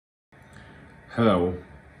Hello,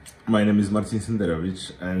 my name is Marcin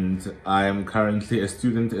Senderowicz and I am currently a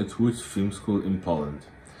student at Łódź Film School in Poland.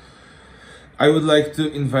 I would like to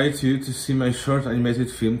invite you to see my short animated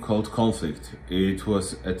film called Conflict. It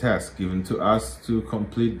was a task given to us to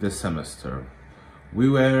complete the semester. We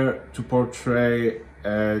were to portray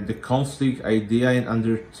the conflict idea in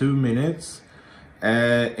under 2 minutes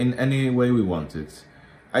in any way we wanted.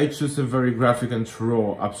 I chose a very graphic and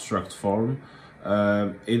raw abstract form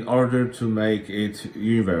in order to make it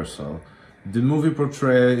universal. The movie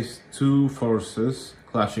portrays two forces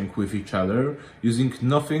clashing with each other, using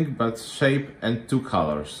nothing but shape and two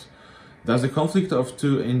colors. Does the conflict of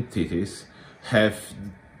two entities have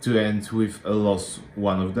to end with a loss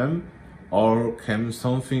one of them, or can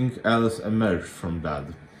something else emerge from that?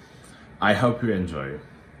 I hope you enjoy.